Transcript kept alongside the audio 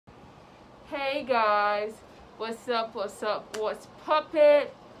Hey guys, what's up, what's poppin'?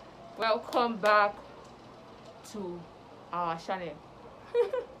 Welcome back to our channel.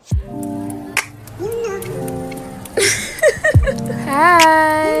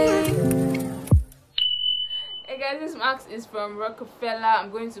 Hi. Hey guys, this Max is from Rockefeller.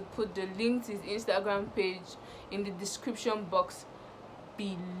 I'm going to put the link to his Instagram page in the description box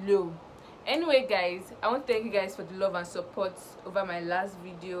below. Anyway guys, I want to thank you guys for the love and support over my last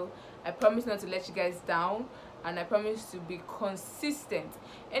video. I promise not to let you guys down, and I promise to be consistent.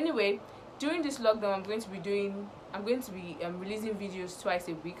 Anyway, during this lockdown, I'm going to be releasing videos twice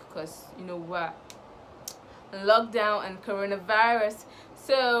a week, because you know we're lockdown and coronavirus.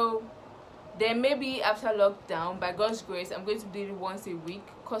 So then maybe after lockdown, by God's grace, I'm going to do it once a week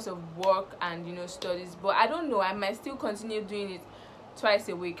because of work and studies. But I don't know, I might still continue doing it twice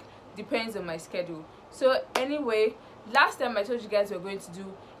a week, depends on my schedule. So anyway, last time I told you guys we're going to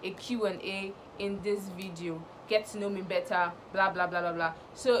do a Q&A in this video, get to know me better, blah blah blah blah blah.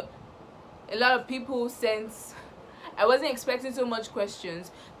 So a lot of people sent, I wasn't expecting so much questions,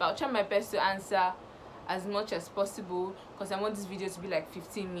 but I'll try my best to answer as much as possible, because I want this video to be like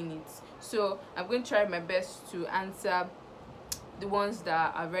 15 minutes. So I'm going to try my best to answer the ones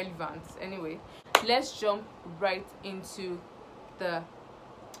that are relevant. Anyway, let's jump right into the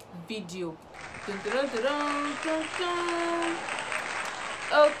video. Dun, dun, dun, dun, dun, dun.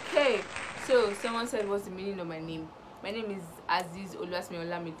 Okay, so someone said, what's the meaning of my name? My name is Aziz Oluwasemi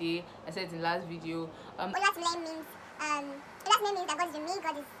Olamide. I said in the last video. Oluwasemi means that God is with me,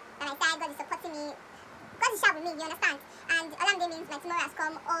 God is by my side, God is supporting me, God is sharp with me, you understand? And Olamide means my tomorrow has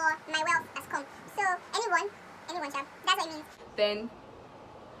come, or my wealth has come. So anyone sharp, that's what it means. Then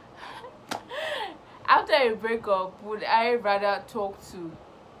after a breakup, would I rather talk to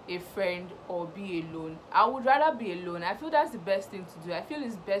a friend or be alone? I would rather be alone. I feel that's the best thing to do. I feel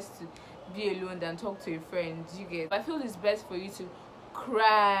it's best to be alone than talk to a friend. You get? I feel it's best for you to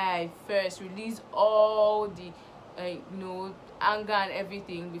cry first, release all the anger and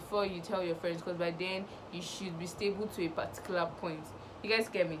everything before you tell your friends, because by then you should be stable to a particular point. You guys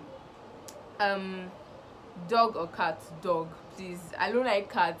get me? Dog or cat? Dog, please. I don't like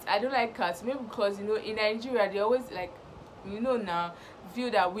cats. Maybe because in Nigeria they always like now feel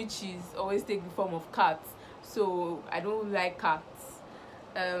that witches always take the form of cats, so I don't like cats.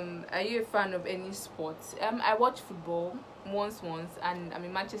 Are you a fan of any sports? I watch football once, and I'm a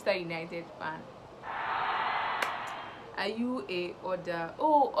Manchester United fan. Are you a order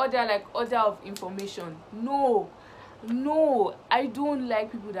of information? No, I don't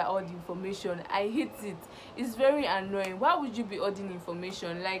like people that order information. I hate it. It's very annoying. Why would you be ordering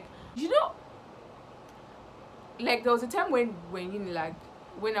information? Like there was a time when I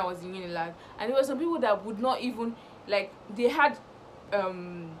was in Unilag, and there were some people that would not even they had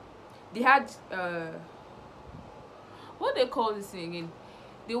what they call this thing again?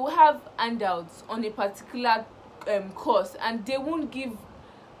 They will have handouts on a particular course, and they won't give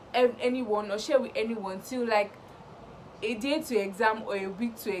anyone or share with anyone till like a day to exam or a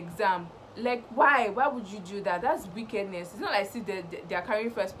week to exam. Like, why would you do that? That's wickedness. It's not like they are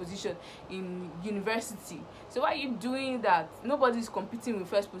carrying first position in university, so why are you doing that? Nobody's competing with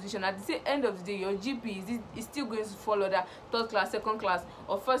first position. At the end of the day, your GP is still going to follow that third class, second class,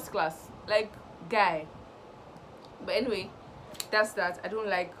 or first class, like, guy. But anyway, that's that. I don't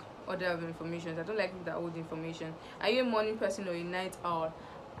like order of information. I don't like that old information. Are you a morning person or a night owl?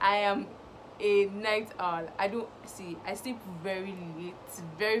 I am a night owl. I sleep very late,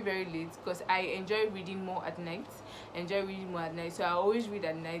 very late, because I enjoy reading more at night. So I always read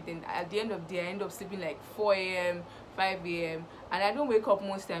at night. Then at the end of the day, I end up sleeping like 4 a.m., 5 a.m., and I don't wake up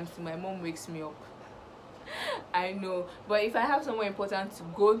most times till my mom wakes me up. I know, but if I have somewhere important to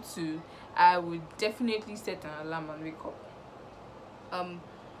go to, I would definitely set an alarm and wake up.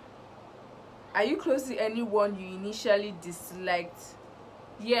 Are you close to anyone you initially disliked?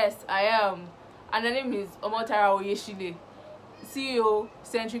 Yes, I am, and her name is Omotara Oyeshile, CEO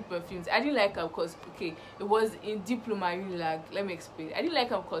Centric Perfumes. I didn't like her because it was in Diploma Unilag. Let me explain. I didn't like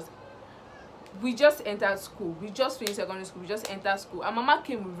her because we just entered school. We just finished secondary school. We just entered school, and Mama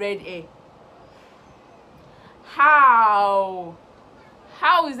came with red hair. How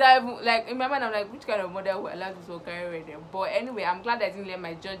is that even, like, in my mind I'm like, which kind of mother would allow this to carry red hair? But anyway, I'm glad I didn't let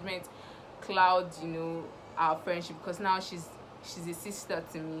my judgment cloud our friendship, because now she's a sister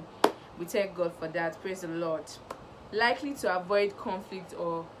to me. We thank God for that. Praise the Lord. Likely to avoid conflict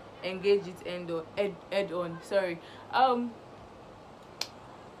or engage it head on. Sorry. I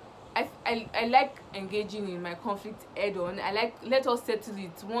I like engaging in my conflict head on. I like, let us settle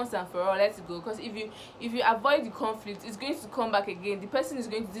it once and for all, let it go. Because if you avoid the conflict, it's going to come back again. The person is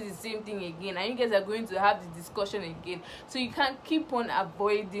going to do the same thing again, and you guys are going to have the discussion again. So you can't keep on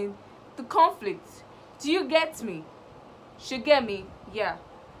avoiding the conflict. Do you get me? Should get me? Yeah.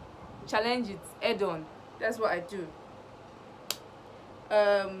 Challenge it head on. That's what I do.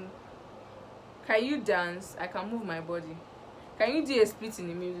 Can you dance? I can move my body. Can you do a split in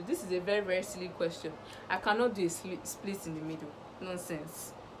the middle? This is a very, very silly question. I cannot do a split in the middle.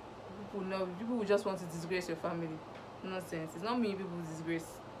 Nonsense. People will just want to disgrace your family. Nonsense. It's not me people disgrace.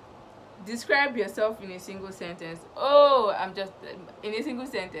 Describe yourself in a single sentence. Oh, I'm just in a single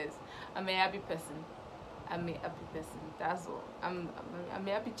sentence. I'm a happy person. I'm a happy person. That's all. I'm a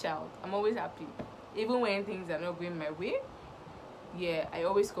happy child. I'm always happy, even when things are not going my way. Yeah, I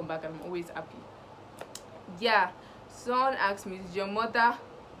always come back. I'm always happy. Yeah. Someone asked me, did your mother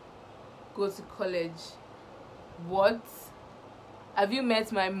go to college? What? Have you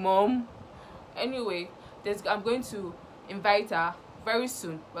met my mom? Anyway, I'm going to invite her very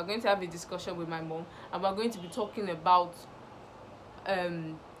soon. We're going to have a discussion with my mom, and we're going to be talking about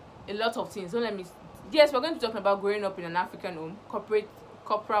a lot of things. Yes, we're going to be talking about growing up in an African home,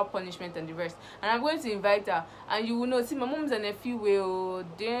 corporal punishment, and the rest. And I'm going to invite her, and you will know. See, my mom's an FUA. Oh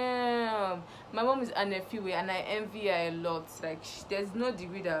damn, my mom is an FUA, and I envy her a lot. Like, there's no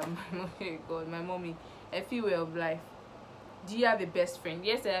degree that my mommy FUA of life. Do you have a best friend?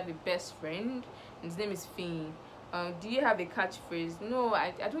 Yes, I have a best friend, and his name is Finn. Do you have a catchphrase? No,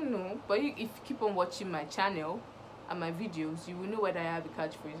 I don't know. But if you keep on watching my channel and my videos, you will know whether I have a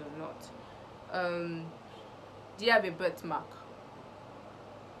catchphrase or not. Do you have a birthmark?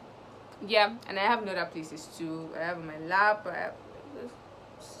 Yeah, and I have in other places too. I have on my lap. I have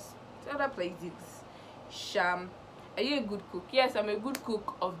other places. Sham. Are you a good cook? Yes, I'm a good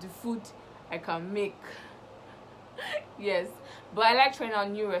cook of the food I can make. Yes, but I like trying out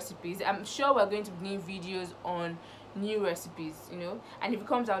new recipes. I'm sure we're going to be doing videos on new recipes, you know. And if it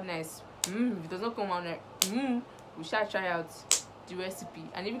comes out nice, if it does not come out nice, we shall try out the recipe.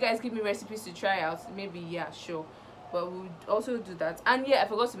 And if you guys give me recipes to try out, maybe, yeah, sure. But we'll also do that. And yeah, I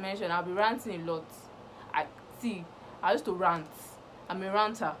forgot to mention, I'll be ranting a lot. I used to rant. I'm a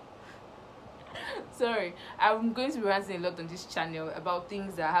ranter. Sorry, I'm going to be ranting a lot on this channel about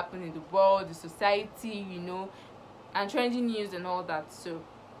things that happen in the world, the society, you know, and trending news and all that. So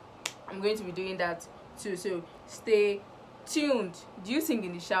I'm going to be doing that too. So stay tuned. Do you sing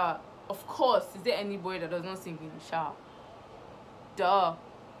in the shower? Of course. Is there any boy that does not sing in the shower? Duh.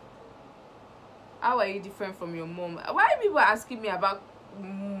 How are you different from your mom? Why are people asking me about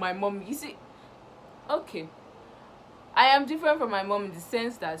my mom? You see, okay, I am different from my mom in the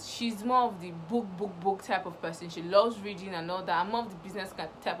sense that she's more of the book type of person. She loves reading and all that. I'm more of the business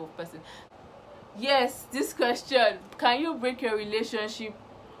type of person. Yes, this question: can you break your relationship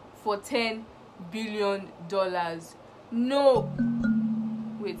for $10 billion? No.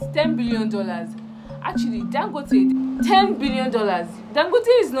 Wait, $10 billion. Actually, Dangote, $10 billion.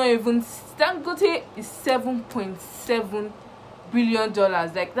 Dangote is not even. Dangote is $7.7 billion.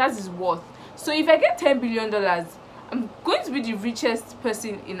 Like, that is worth. So if I get $10 billion, I'm going to be the richest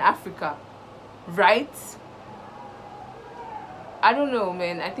person in Africa, right? I don't know,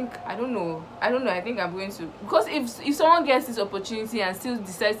 man. I don't know. I think I'm going to, because if someone gets this opportunity and still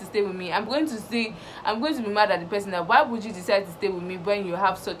decides to stay with me, I'm going to be mad at the person that, why would you decide to stay with me when you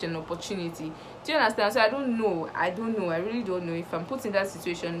have such an opportunity? Do you understand? So I don't know. I really don't know. If I'm put in that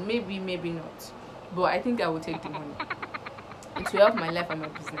situation, maybe not. But I think I will take the money. It will help my life and my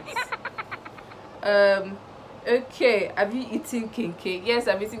business. Okay. Have you eaten KK? Yes,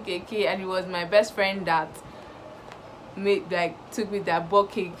 I've eaten KK, and it was my best friend that took me that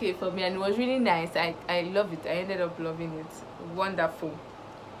bought KK for me, and it was really nice. I love it. I ended up loving it. Wonderful.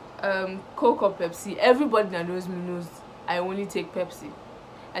 Coke or Pepsi? Everybody that knows me knows I only take Pepsi.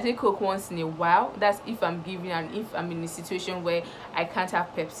 I take Coke once in a while. That's if I'm giving and if I'm in a situation where I can't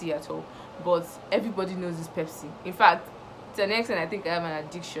have Pepsi at all. But everybody knows it's Pepsi. In fact, to an extent, I think I have an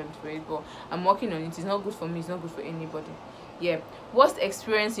addiction to it, but I'm working on it. It's not good for me. It's not good for anybody. Yeah. Worst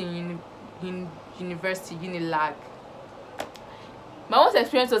experience in university, Unilag? My worst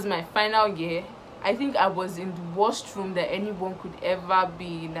experience was my final year. I think I was in the worst room that anyone could ever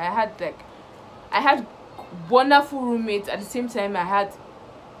be in. I had wonderful roommates. At the same time, I had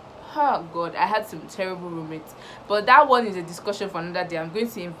some terrible roommates. But that one is a discussion for another day. I'm going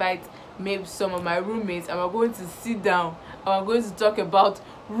to invite maybe some of my roommates, and we're going to sit down and we're going to talk about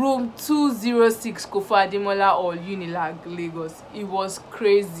room 206 Kofa Ademola or Unilag, Lagos. It was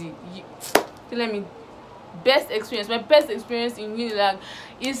crazy. best experience, my best experience in Unilag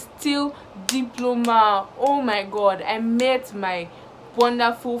is still diploma. Oh my god, I met my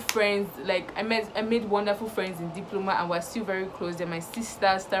wonderful friends. Like I made wonderful friends in diploma, and we're still very close. They're my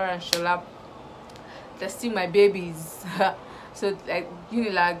sisters, Tara and Shola. They're still my babies. So like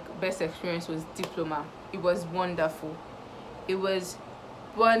Unilag best experience was diploma. It was wonderful. It was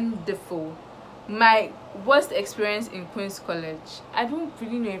wonderful. My worst experience in Queen's College, I don't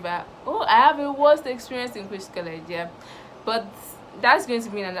really know if I have a worst experience in Queen's College, yeah, but that's going to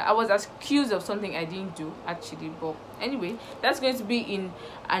be another. I was accused of something I didn't do actually, but anyway, that's going to be in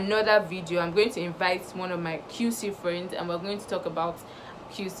another video. I'm going to invite one of my QC friends, and we're going to talk about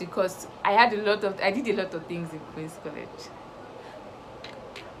QC, because I did a lot of things in Queen's College.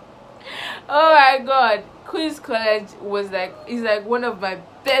 Oh my god, Queen's College is like one of my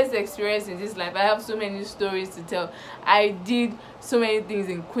best experiences in this life. I have so many stories to tell. I did so many things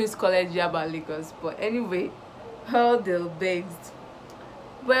in Queen's College, Yaba, Lagos. But anyway, how they based.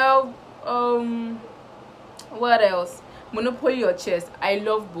 Well, what else? Monopoly or chess? I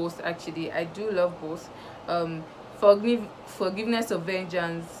love both actually. I do love both. Forgiveness or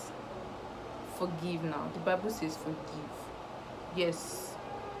vengeance? Forgive now. The Bible says forgive. Yes.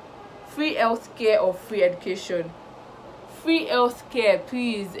 Free healthcare or free education? Free healthcare,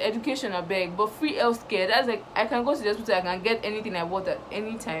 please. Education I beg, but free healthcare, that's like I can go to the hospital, I can get anything I want at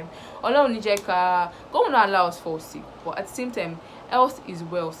any time. God will not allow us fall sick, but at the same time, health is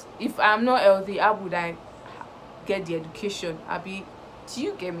wealth. If I'm not healthy, how would I get the education? Do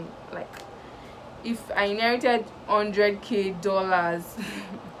you get me? Like, if I inherited $100K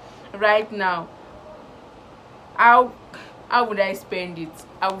right now, how would I spend it?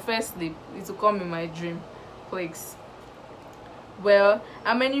 I will first sleep. It will come in my dream. Please. Well,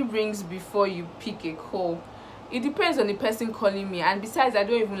 how many rings before you pick a call? It depends on the person calling me, and besides, I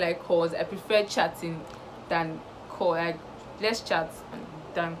don't even like calls. I prefer chatting than call. Like, less chat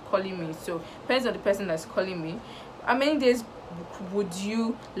than calling me. So depends on the person that's calling me. How many days would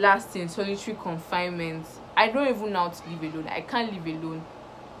you last in solitary confinement? I don't even know how to live alone. I can't live alone.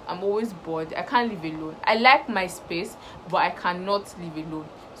 I'm always bored. I can't live alone. I like my space, but I cannot live alone.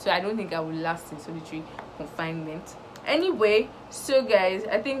 So I don't think I will last in solitary confinement. Anyway, so guys,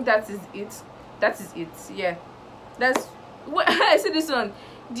 I think that is it. Yeah, that's what I said. This one,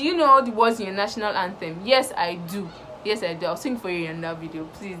 do you know all the words in your national anthem? Yes, I do. I'll sing for you in that video,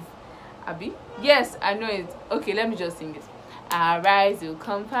 please. Abby? Yes, I know it. Okay, let me just sing it. Arise, you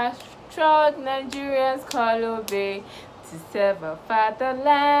compatriot Nigerians, call obey, to serve our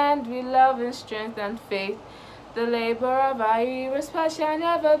fatherland with love and strength and faith. The labor of our heroes shall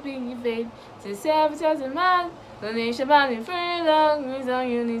never be in vain. To serve it as a man, the nation bound in freedom, with our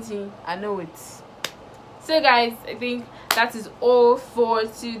unity. I know it. So guys, I think that is all for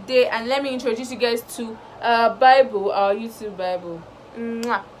today, and let me introduce you guys to Bible, our YouTube Bible.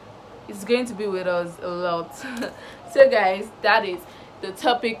 Mwah. It's going to be with us a lot. So guys, that is the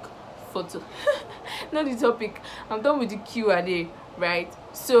topic for not the topic. I'm done with the Q&A, right?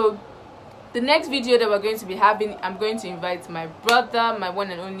 So the next video that we're going to be having, I'm going to invite my brother, my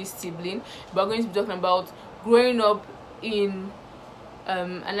one and only sibling. We're going to be talking about growing up in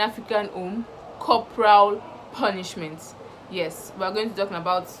an African home, corporal punishment. Yes, we're going to be talking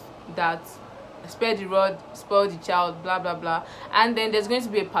about that. Spare the rod, spoil the child, blah blah blah. And then there's going to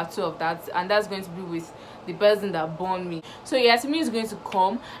be a part 2 of that, and that's going to be with the person that born me. So Yasmin is going to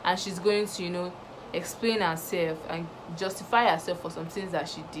come, and she's going to, you know, explain herself and justify herself for some things that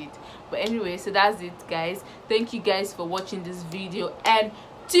she did. But anyway, so that's it, guys. Thank you guys for watching this video, and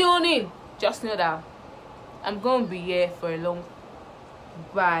tune in. Just know that I'm gonna be here for a long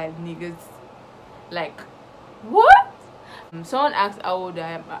while, niggas. Like, what? Someone asked how old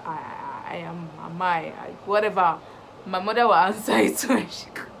I am. Whatever. My mother will answer it when she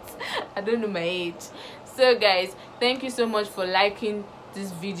comes. I don't know my age. So guys, thank you so much for liking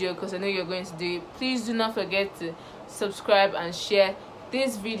this video, because I know you're going to do it. Please do not forget to subscribe and share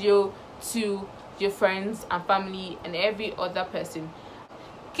this video to your friends and family and every other person.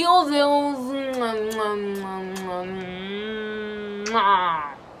 Kill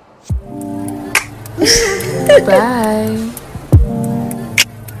Bye.